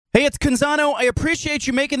Hey, it's Canzano. I appreciate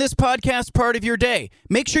you making this podcast part of your day.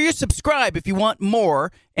 Make sure you subscribe if you want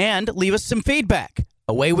more and leave us some feedback.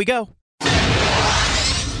 Away we go.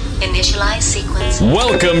 Initialize sequence.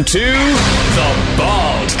 Welcome to The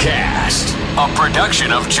Baldcast, a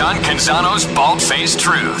production of John Canzano's Bald-Faced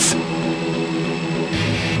Truth.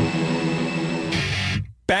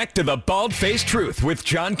 Back to The Bald-Faced Truth with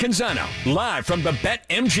John Canzano, live from the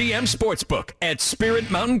BetMGM Sportsbook at Spirit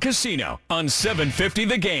Mountain Casino on 750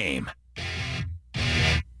 The Game.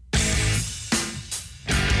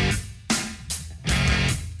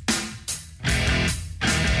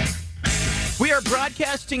 We are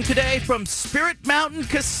broadcasting today from Spirit Mountain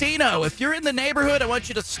Casino. If you're in the neighborhood, I want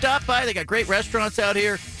you to stop by. They got great restaurants out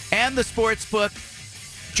here and the sportsbook.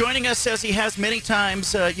 Joining us, as he has many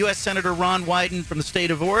times, U.S. Senator Ron Wyden from the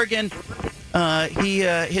state of Oregon. He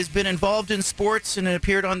has been involved in sports and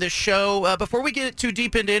appeared on this show. Before we get too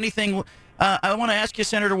deep into anything, I want to ask you,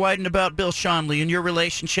 Senator Wyden, about Bill Schonely and your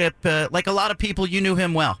relationship. Like a lot of people, you knew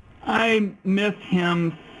him well. I miss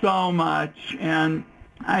him so much, and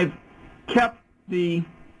I've kept the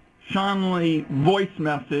Schonely voice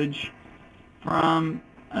message from,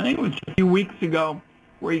 I think it was a few weeks ago,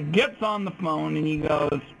 where he gets on the phone and he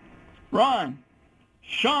goes, Ron,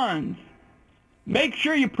 Sean's, make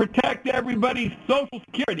sure you protect everybody's Social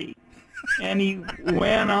Security. And he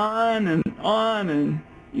went on, and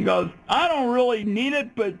he goes, I don't really need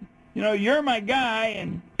it, but, you're my guy,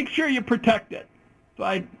 and make sure you protect it. So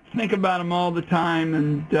I think about him all the time,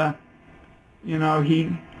 and,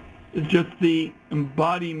 he is just the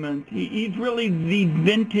embodiment. He's really the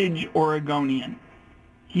vintage Oregonian.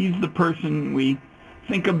 He's the person we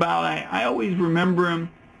think about. I always remember him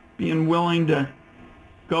being willing to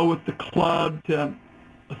go with the club to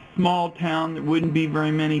a small town that wouldn't be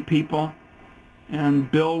very many people,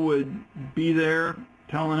 and Bill would be there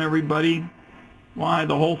telling everybody why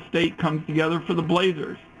the whole state comes together for the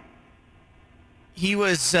Blazers. He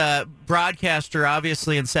was broadcaster,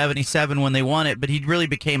 obviously, in 77 when they won it, but he really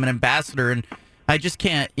became an ambassador, and I just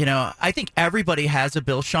can't, I think everybody has a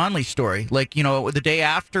Bill Schonely story. Like, the day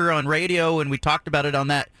after on radio, and we talked about it on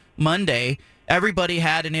that Monday, everybody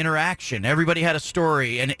had an interaction. Everybody had a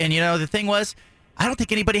story. And the thing was, I don't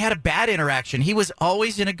think anybody had a bad interaction. He was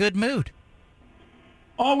always in a good mood.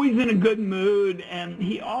 Always in a good mood, and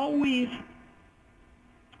he always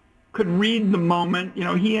could read the moment.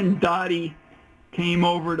 He and Dottie came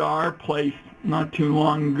over to our place not too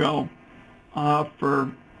long ago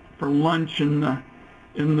for lunch in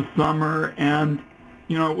the summer, and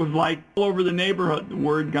it was like all over the neighborhood the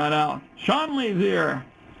word got out, Schonely's here,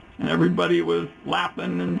 and everybody was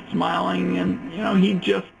laughing and smiling, and he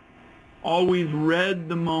just always read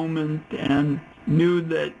the moment and knew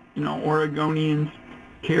that Oregonians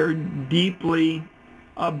cared deeply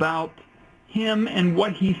about him and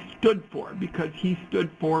what he stood for, because he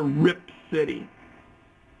stood for Rip City.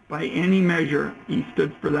 By any measure, he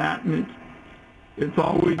stood for that, and it's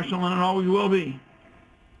always special, and it always will be.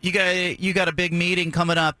 You got a big meeting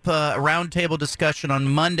coming up, a roundtable discussion on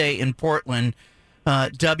Monday in Portland.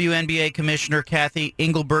 WNBA Commissioner Kathy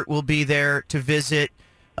Engelbert will be there to visit.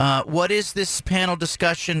 What is this panel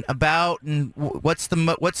discussion about, and what's the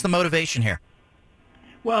motivation here?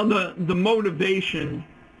 Well, the motivation,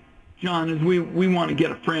 John, is we want to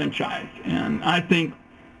get a franchise, and I think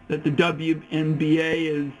that the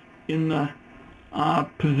WNBA is in the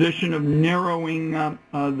position of narrowing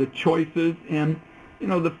the choices. And,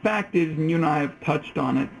 the fact is, and you and I have touched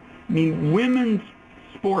on it, I mean, women's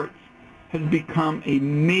sports has become a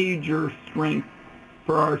major strength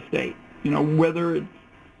for our state. Whether it's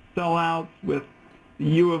sellouts with the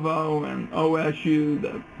U of O and OSU,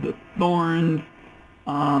 the Thorns,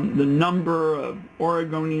 the number of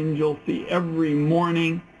Oregonians you'll see every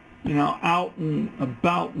morning, out and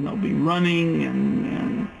about, and they'll be running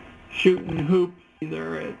and shooting hoops,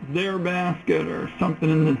 either at their basket or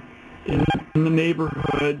something in the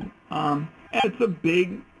neighborhood. It's a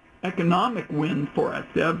big economic win for us.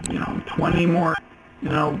 To have 20 more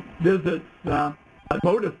visits.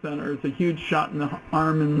 Moda Center is a huge shot in the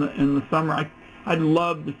arm in the summer. I'd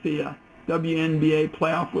love to see a WNBA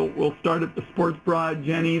playoff. We'll start at the Sports Bra at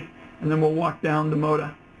Jenny's, and then we'll walk down to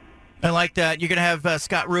Moda. I like that. You're going to have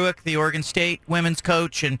Scott Ruick, the Oregon State women's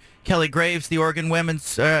coach, and Kelly Graves, the Oregon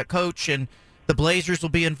women's coach, and the Blazers will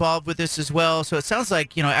be involved with this as well. So it sounds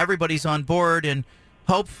like everybody's on board, and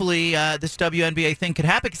hopefully this WNBA thing could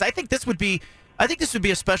happen, because I think this would be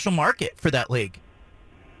a special market for that league.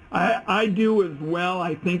 I do as well.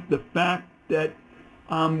 I think the fact that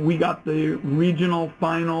we got the regional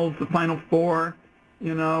finals, the Final Four,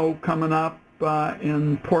 coming up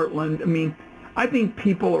in Portland. I mean, I think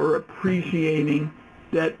people are appreciating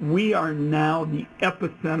that we are now the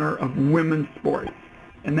epicenter of women's sports.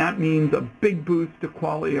 And that means a big boost to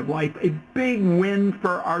quality of life, a big win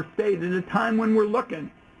for our state at a time when we're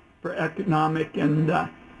looking for economic and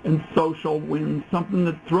social wins, something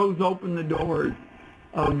that throws open the doors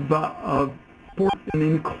of sports in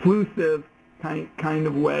an inclusive kind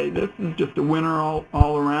of way. This is just a winner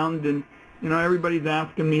all around, and everybody's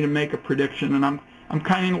asking me to make a prediction, and I'm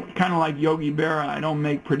kind of like Yogi Berra. I don't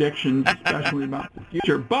make predictions, especially about the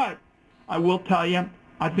future, but I will tell you,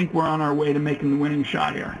 I think we're on our way to making the winning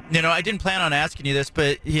shot here. I didn't plan on asking you this,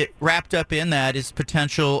 but wrapped up in that is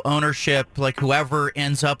potential ownership, like whoever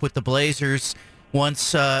ends up with the Blazers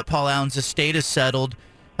once Paul Allen's estate is settled,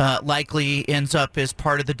 likely ends up as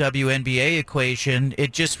part of the WNBA equation.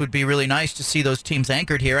 It just would be really nice to see those teams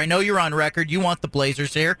anchored here. I know you're on record. You want the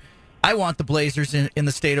Blazers here. I want the Blazers in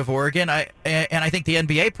the state of Oregon. And I think the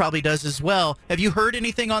NBA probably does as well. Have you heard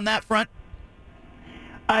anything on that front?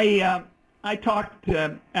 I talk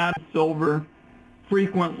to Adam Silver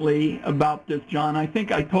frequently about this, John. I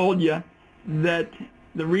think I told you that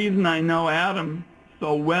the reason I know Adam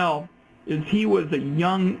so well is he was a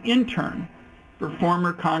young intern for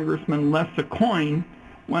former Congressman Les Aucoin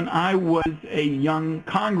when I was a young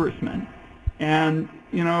congressman. And,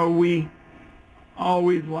 we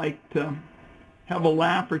always like to have a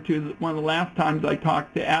laugh or two. One of the last times I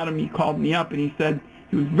talked to Adam, he called me up and he said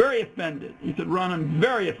he was very offended. He said, Ron, I'm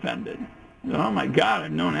very offended. I said, oh, my God,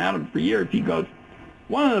 I've known Adam for years. He goes,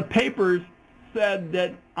 one of the papers said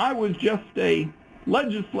that I was just a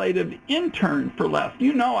legislative intern for Les.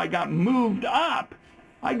 I got moved up.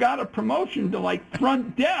 I got a promotion to like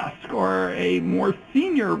front desk or a more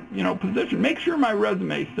senior, position. Make sure my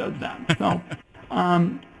resume says that. So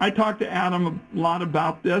I talked to Adam a lot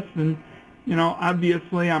about this, and,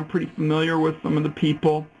 obviously I'm pretty familiar with some of the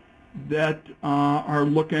people that are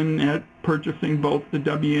looking at purchasing both the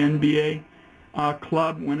WNBA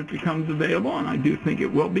club when it becomes available, and I do think it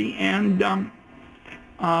will be, and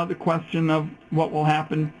the question of what will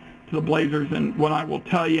happen to the Blazers. And what I will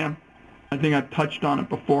tell you, I think I've touched on it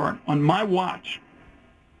before, on my watch,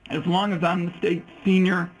 as long as I'm the state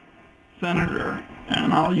senior senator,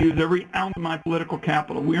 and I'll use every ounce of my political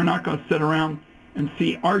capital, we are not going to sit around and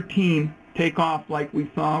see our team take off like we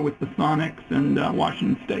saw with the Sonics and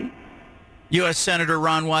Washington State. U.S. Senator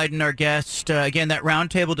Ron Wyden, our guest. Again, that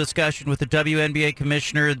roundtable discussion with the WNBA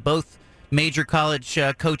commissioner, both major college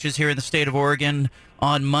coaches here in the state of Oregon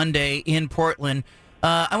on Monday in Portland.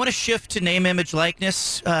 I want to shift to name, image,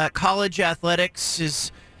 likeness. College athletics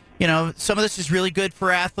is, some of this is really good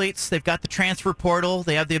for athletes. They've got the transfer portal.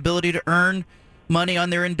 They have the ability to earn money on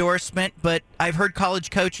their endorsement. But I've heard college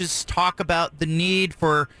coaches talk about the need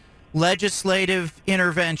for legislative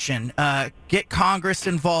intervention, get Congress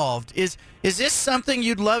involved. Is this something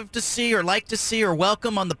you'd love to see or like to see or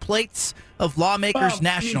welcome on the plates of lawmakers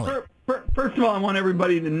nationally? First of all, I want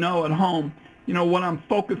everybody to know at home, what I'm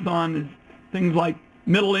focused on is things like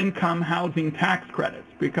middle-income housing tax credits,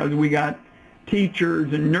 because we got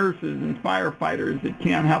teachers and nurses and firefighters that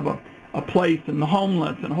can't have a place, and the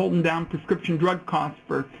homeless, and holding down prescription drug costs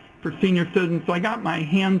for senior citizens. So I got my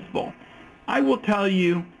hands full. I will tell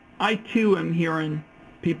you, I too am hearing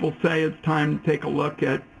people say it's time to take a look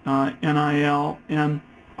at NIL, and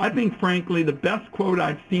I think, frankly, the best quote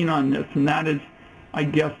I've seen on this, and that is, I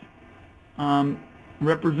guess,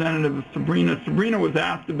 Representative Sabrina. Sabrina was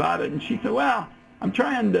asked about it, and she said, well, I'm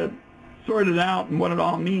trying to sort it out and what it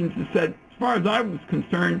all means. And said, as far as I was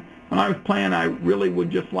concerned, when I was playing, I really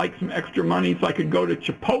would just like some extra money so I could go to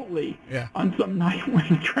Chipotle on some night when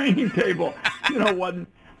the training table,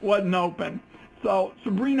 wasn't open. So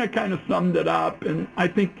Sabrina kind of summed it up, and I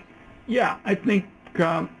think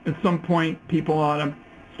at some point people ought to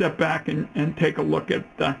step back and take a look at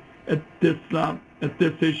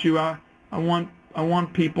this issue. I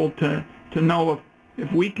want people to know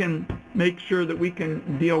if we can make sure that we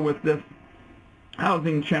can deal with this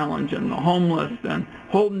housing challenge and the homeless and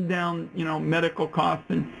holding down medical costs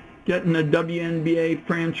and getting a WNBA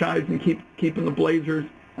franchise and keeping the Blazers,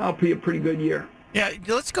 that'll be a pretty good year. Yeah,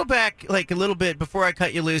 let's go back a little bit before I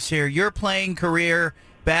cut you loose here. Your playing career,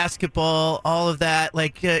 basketball, all of that,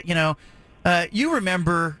 you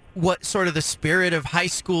remember what sort of the spirit of high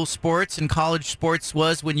school sports and college sports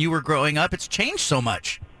was when you were growing up. It's changed so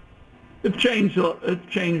much. It's changed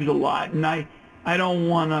a lot, and I don't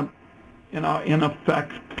want to, in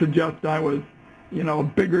effect, suggest I was, a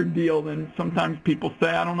bigger deal than sometimes people say.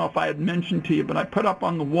 I don't know if I had mentioned to you, but I put up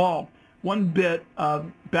on the wall one bit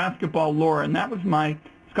of basketball lore, and that was my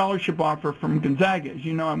scholarship offer from Gonzaga. As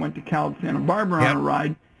you know, I went to Cal Santa Barbara on a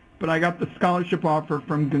ride, but I got the scholarship offer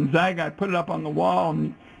from Gonzaga. I put it up on the wall,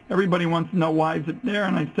 and everybody wants to know why is it there,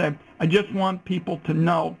 and I said, I just want people to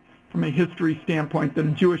know from a history standpoint that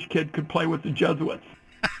a Jewish kid could play with the Jesuits.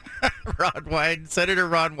 Ron Wyden, Senator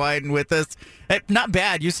Ron Wyden with us. Hey, not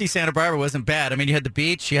bad. UC Santa Barbara wasn't bad. I mean, you had the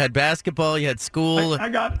beach, you had basketball, you had school. I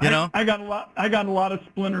got a lot of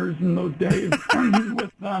splinters in those days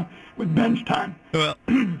with bench time.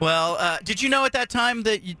 Well, did you know at that time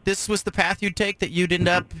that this was the path you'd take, that you'd end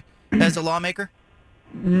up as a lawmaker?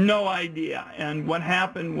 No idea. And what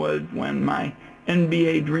happened was when my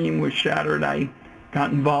NBA dream was shattered, I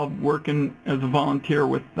got involved working as a volunteer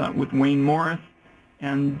with Wayne Morris.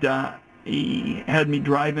 And he had me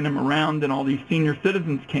driving him around, and all these senior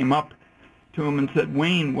citizens came up to him and said,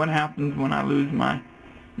 Wayne, what happens when I lose my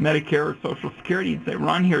Medicare or Social Security? He'd say,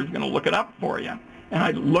 Ron here is going to look it up for you. And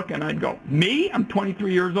I'd look and I'd go, me? I'm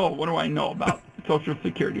 23 years old. What do I know about Social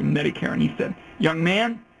Security and Medicare? And he said, young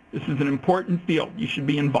man, this is an important field. You should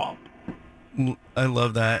be involved. I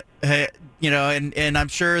love that. Hey, and I'm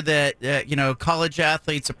sure that, college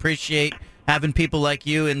athletes appreciate having people like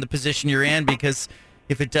you in the position you're in, because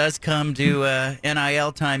if it does come to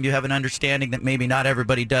NIL time, you have an understanding that maybe not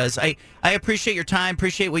everybody does. I appreciate your time,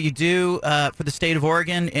 appreciate what you do for the state of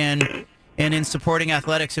Oregon and in supporting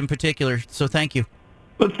athletics in particular. So thank you.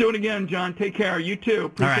 Let's do it again, John. Take care. You too.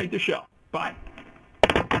 Appreciate the show. Bye.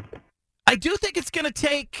 I do think it's going to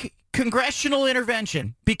take congressional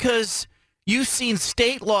intervention, because you've seen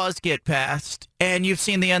state laws get passed and you've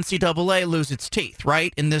seen the NCAA lose its teeth,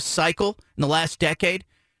 right? In this cycle, in the last decade,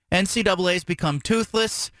 NCAA's become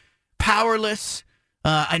toothless, powerless.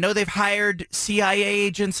 I know they've hired CIA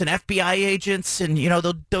agents and FBI agents, and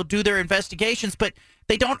they'll do their investigations, but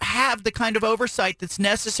they don't have the kind of oversight that's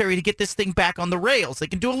necessary to get this thing back on the rails. They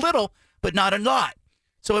can do a little, but not a lot.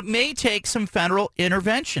 So it may take some federal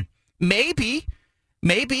intervention. Maybe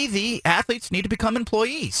the athletes need to become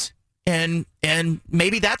employees, and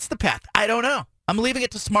maybe that's the path. I don't know. I'm leaving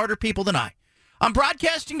it to smarter people than I. I'm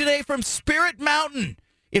broadcasting today from Spirit Mountain.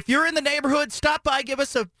 If you're in the neighborhood, stop by, give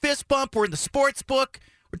us a fist bump. We're in the sports book.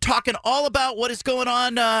 We're talking all about what is going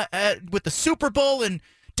on with the Super Bowl, and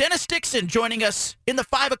Dennis Dixon joining us in the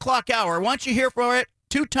 5 o'clock hour. I want you here for it.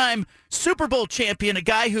 Two-time Super Bowl champion, a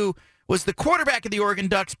guy who was the quarterback of the Oregon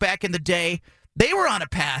Ducks back in the day. They were on a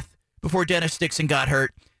path before Dennis Dixon got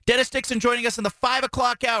hurt. Dennis Dixon joining us in the 5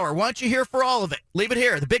 o'clock hour. Why don't you hear for all of it? Leave it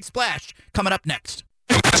here. The Big Splash coming up next.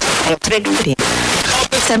 We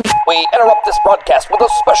interrupt this broadcast with a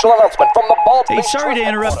special announcement from the Bald Face Hey, sorry Truth to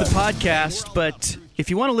interrupt the Headquarters. podcast, but if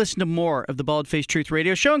you want to listen to more of the Bald Face Truth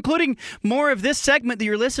Radio Show, including more of this segment that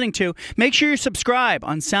you're listening to, make sure you subscribe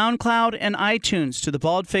on SoundCloud and iTunes to the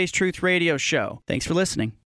Bald Face Truth Radio Show. Thanks for listening.